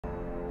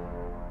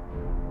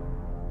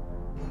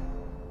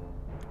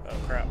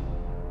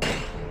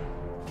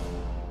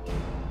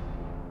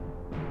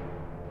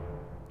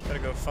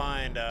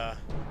find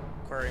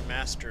Quarry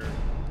Master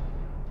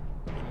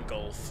in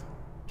Gulf.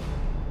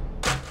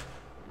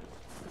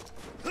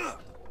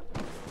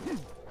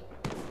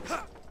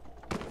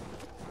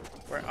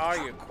 Where are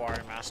you,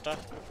 Quarry Master?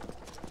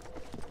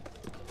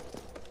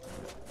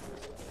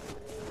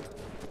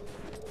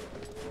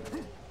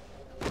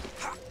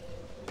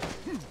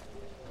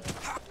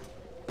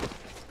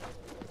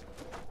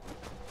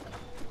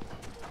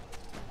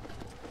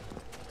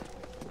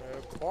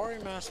 Quarry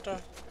Master.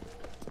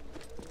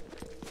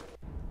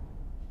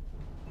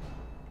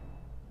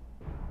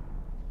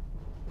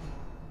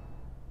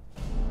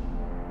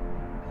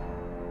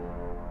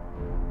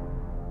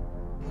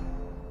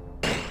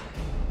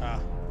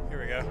 Here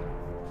we go.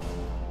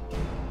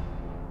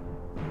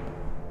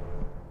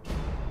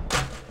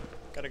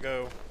 Gotta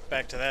go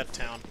back to that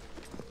town.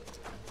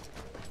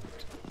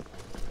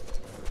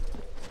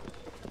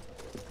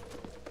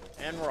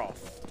 And we're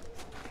off.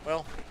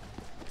 Well,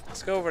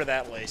 let's go over to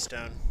that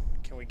laystone.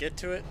 Can we get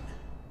to it?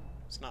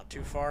 It's not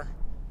too far.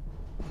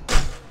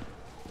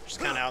 Just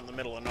kind of out in the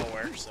middle of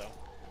nowhere, so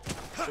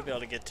should be able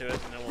to get to it,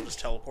 and then we'll just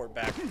teleport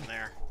back from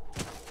there.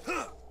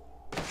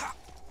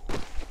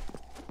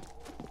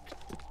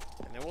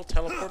 And then we'll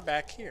teleport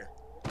back here.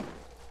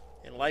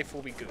 And life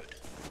will be good.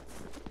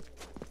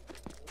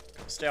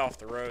 Stay off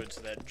the road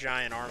so that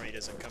giant army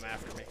doesn't come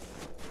after me.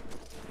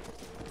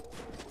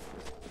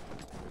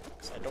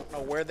 Because I don't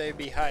know where they'd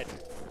be hiding.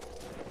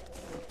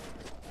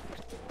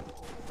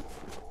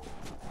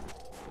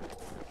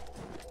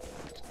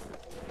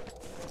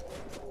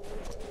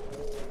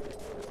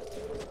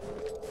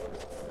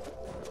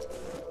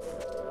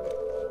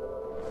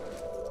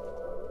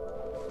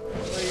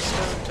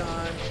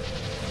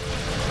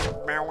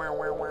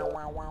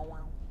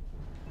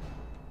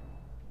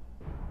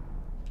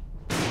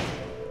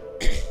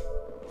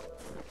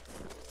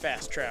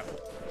 Fast travel.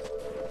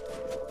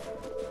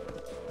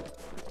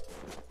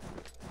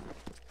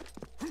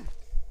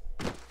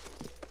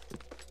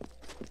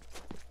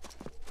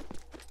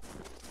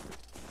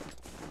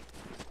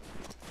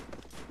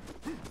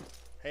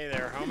 Hey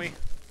there, homie.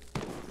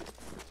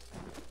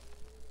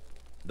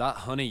 That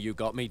honey you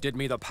got me did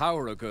me the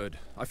power of good.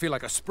 I feel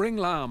like a spring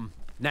lamb.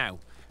 Now,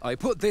 I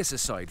put this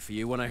aside for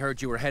you when I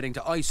heard you were heading to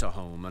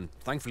Isahome, and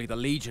thankfully the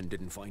Legion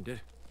didn't find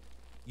it.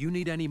 You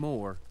need any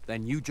more,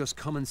 then you just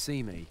come and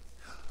see me.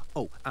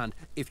 Oh, and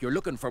if you're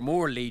looking for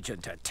more Legion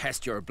to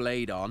test your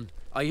blade on,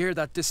 I hear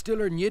that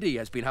Distiller Niddy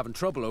has been having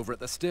trouble over at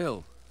the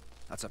still.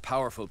 That's a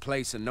powerful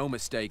place and no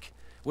mistake.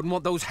 Wouldn't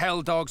want those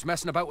hell dogs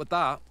messing about with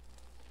that.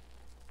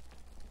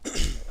 That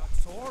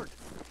sword.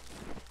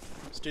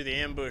 Let's do the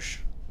ambush.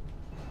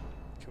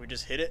 Can we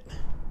just hit it?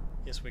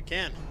 Yes, we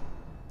can.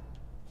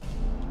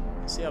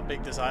 Let's see how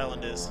big this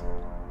island is.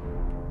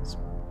 It's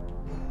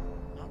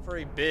not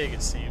very big,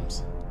 it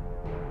seems.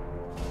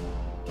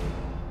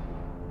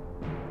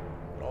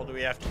 What all do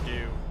we have to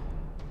do?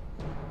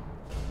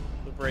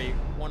 Liberate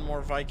one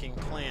more Viking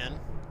clan.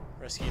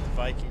 Rescue the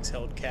Vikings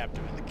held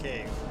captive in the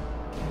cave.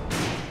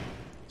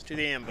 Let's do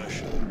the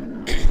ambush.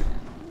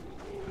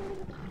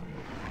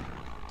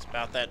 It's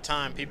about that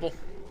time, people.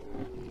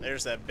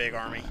 There's that big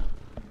army.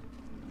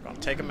 We're gonna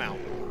take them out.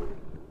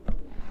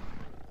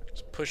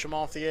 Just push them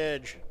off the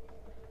edge.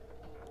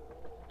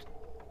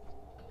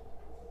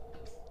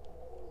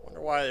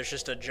 Wonder why there's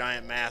just a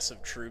giant mass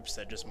of troops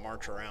that just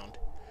march around.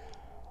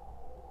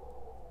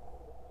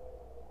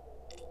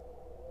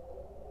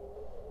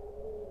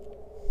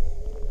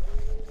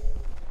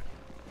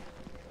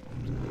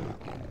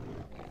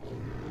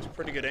 It's a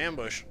pretty good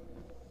ambush.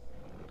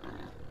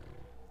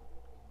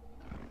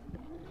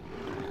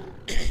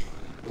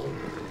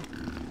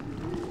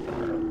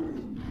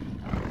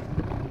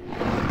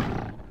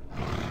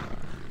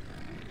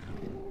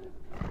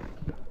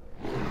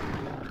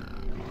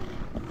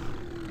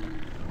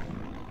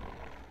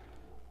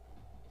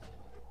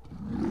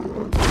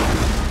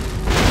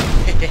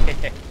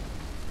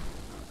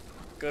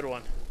 Good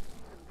one.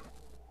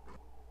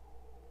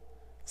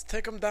 Let's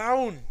take them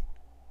down.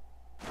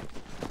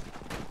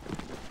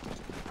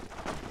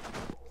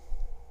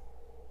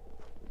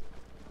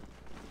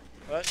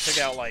 Well, that took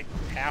out like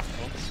half of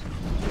them.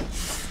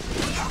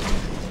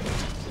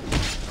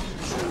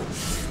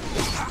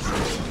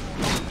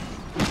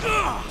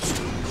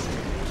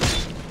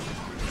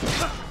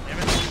 Damn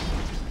it.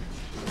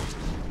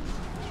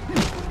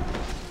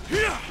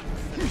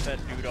 Finish that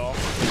dude off.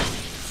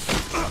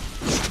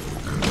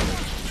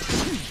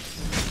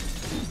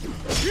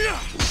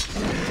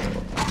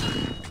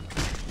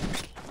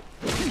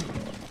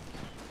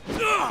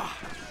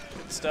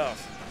 Good stuff.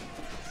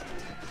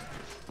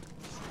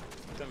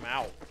 Get them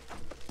out.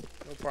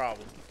 No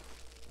problem.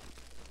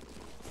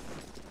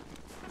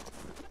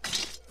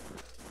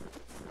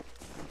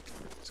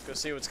 Let's go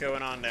see what's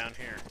going on down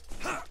here.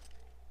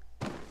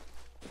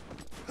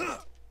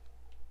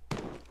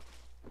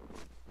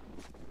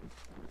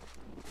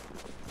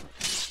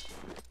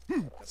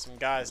 Got some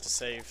guys to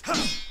save.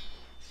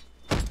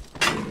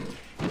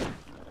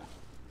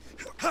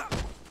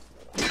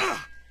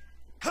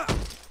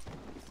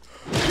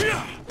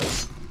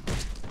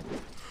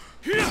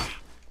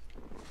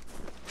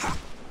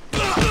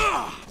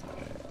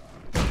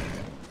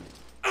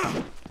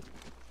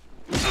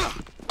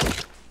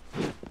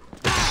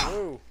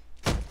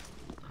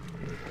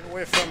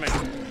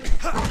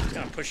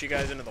 push you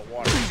guys into the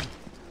water.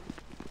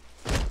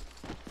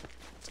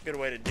 It's a good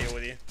way to deal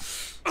with you.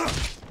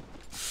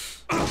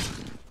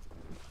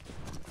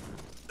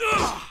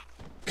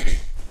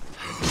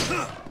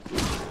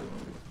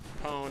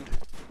 Pwned.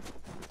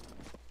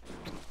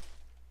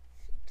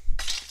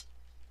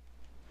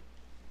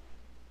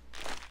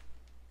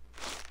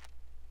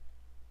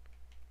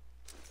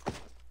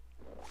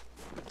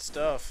 Good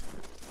stuff.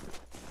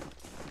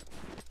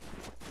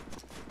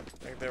 I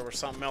think there was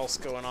something else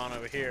going on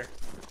over here.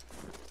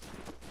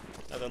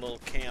 Another little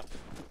camp.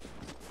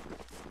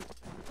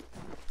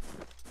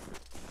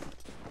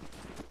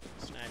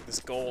 Snag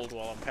this gold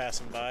while I'm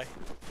passing by.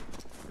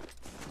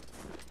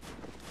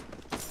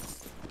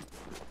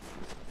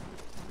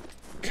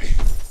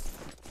 These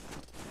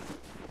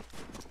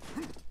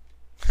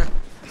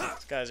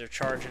guys are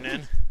charging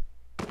in.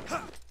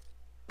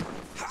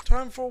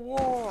 Time for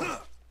war!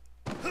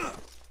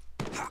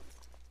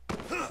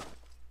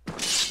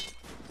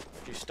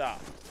 Would you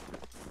stop?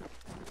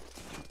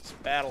 It's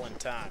battling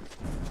time.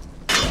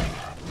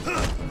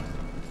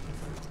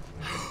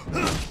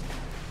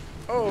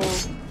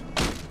 Oh!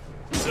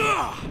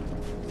 Oh!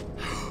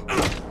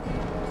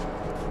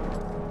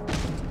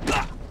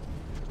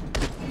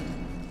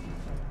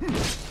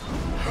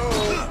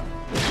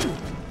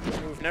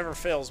 Move never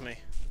fails me.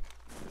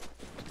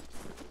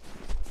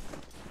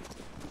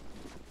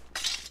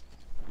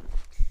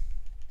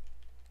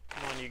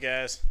 Come on, you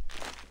guys.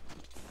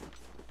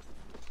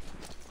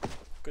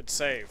 Good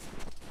save.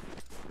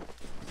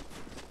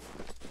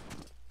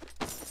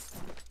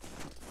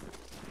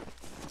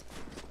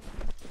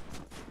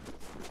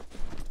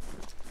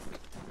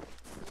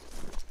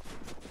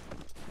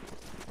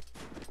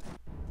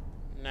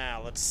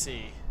 Now, let's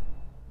see.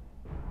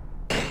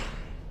 We're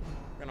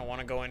gonna want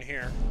to go in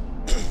here.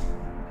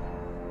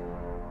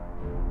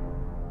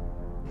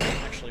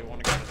 Actually,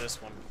 want to go to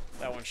this one.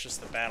 That one's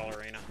just the battle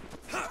arena.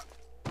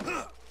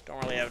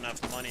 Don't really have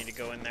enough money to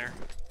go in there.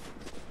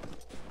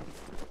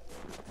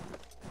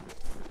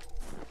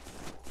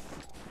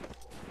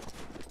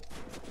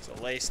 It's a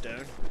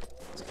laystone.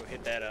 Let's go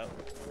hit that up.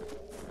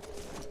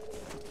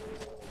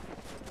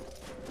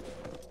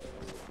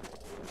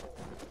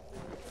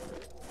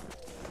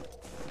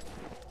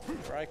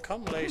 Here I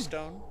come,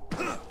 laystone.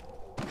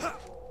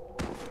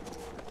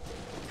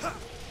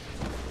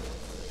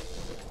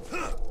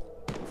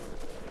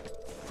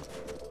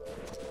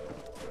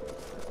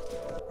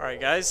 Alright,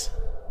 guys.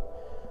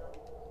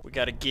 We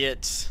gotta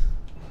get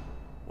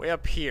way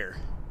up here.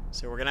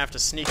 So we're gonna have to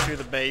sneak through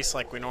the base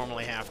like we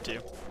normally have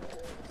to.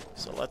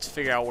 So let's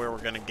figure out where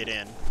we're gonna get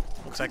in.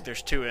 Looks like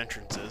there's two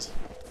entrances,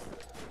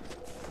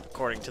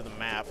 according to the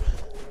map.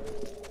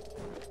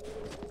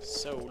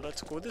 So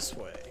let's go this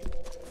way.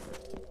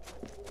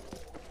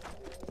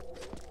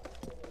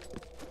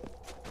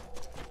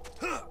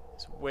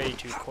 It's way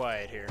too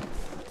quiet here.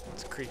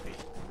 It's creepy.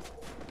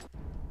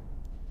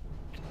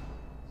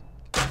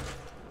 Can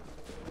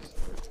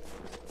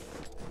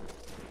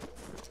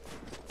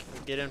we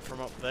get in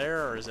from up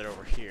there, or is it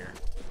over here?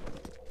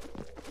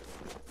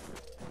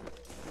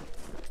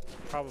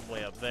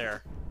 Probably up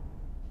there.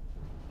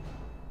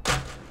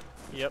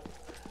 Yep.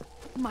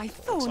 My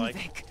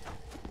Thornvik!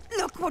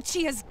 Look what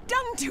she has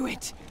done to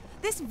it!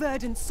 This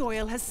verdant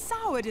soil has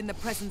soured in the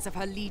presence of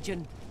her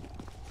legion.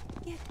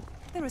 Yet,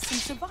 there are some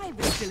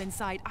survivors still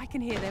inside. I can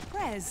hear their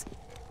prayers.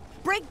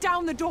 Break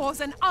down the doors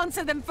and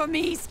answer them for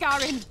me,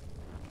 Skarin!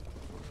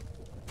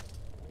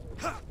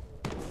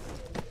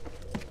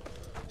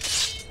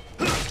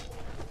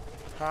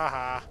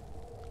 Haha.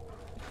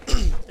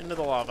 Into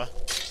the lava.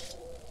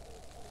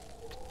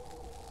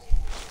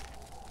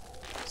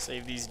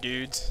 Save these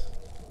dudes.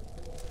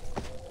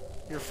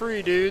 You're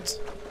free, dudes.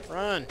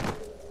 Run.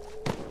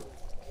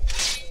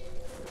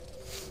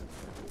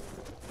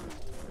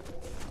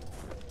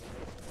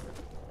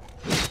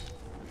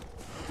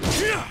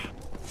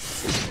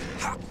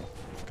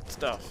 Good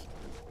stuff.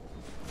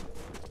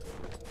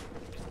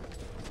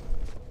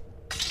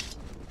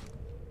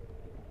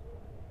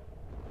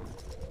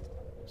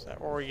 Is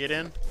that where we get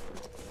in?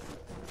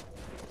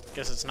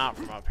 Guess it's not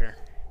from up here.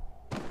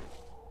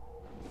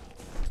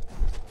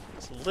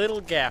 There's a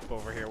little gap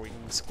over here we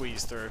can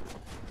squeeze through.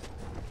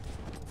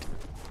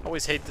 I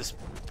always hate this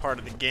part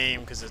of the game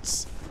because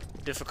it's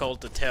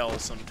difficult to tell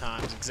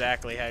sometimes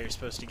exactly how you're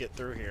supposed to get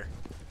through here.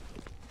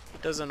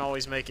 It doesn't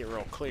always make it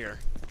real clear.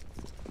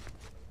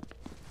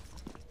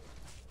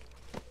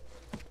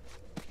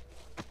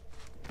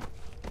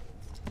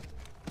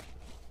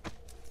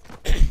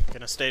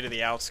 Gonna stay to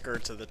the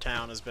outskirts of the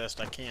town as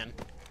best I can.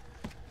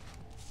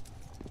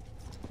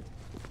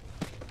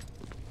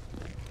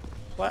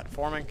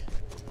 Platforming.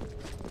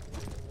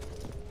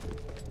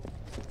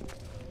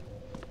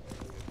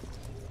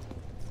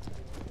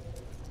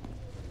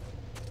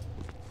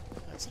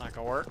 That's not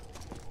gonna work.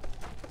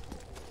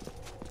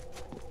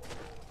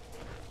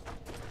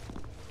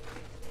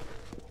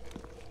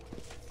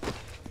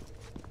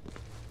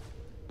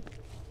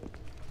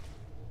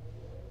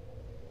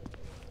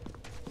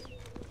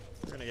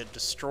 We're gonna get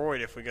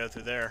destroyed if we go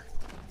through there.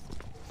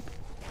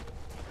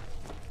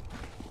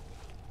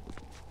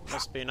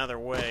 Must be another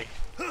way.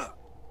 Could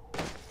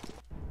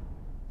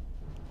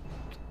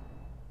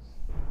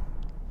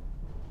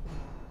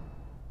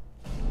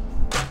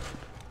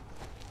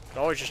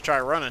always just try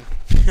running.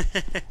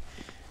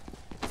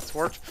 It's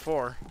worked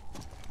before.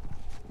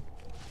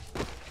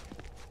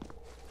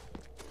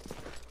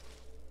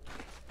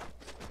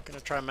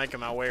 Gonna try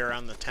making my way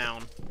around the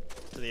town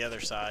to the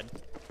other side.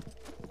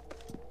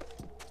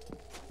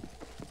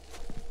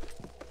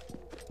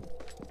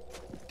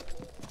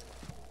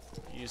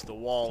 Use the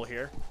wall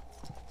here.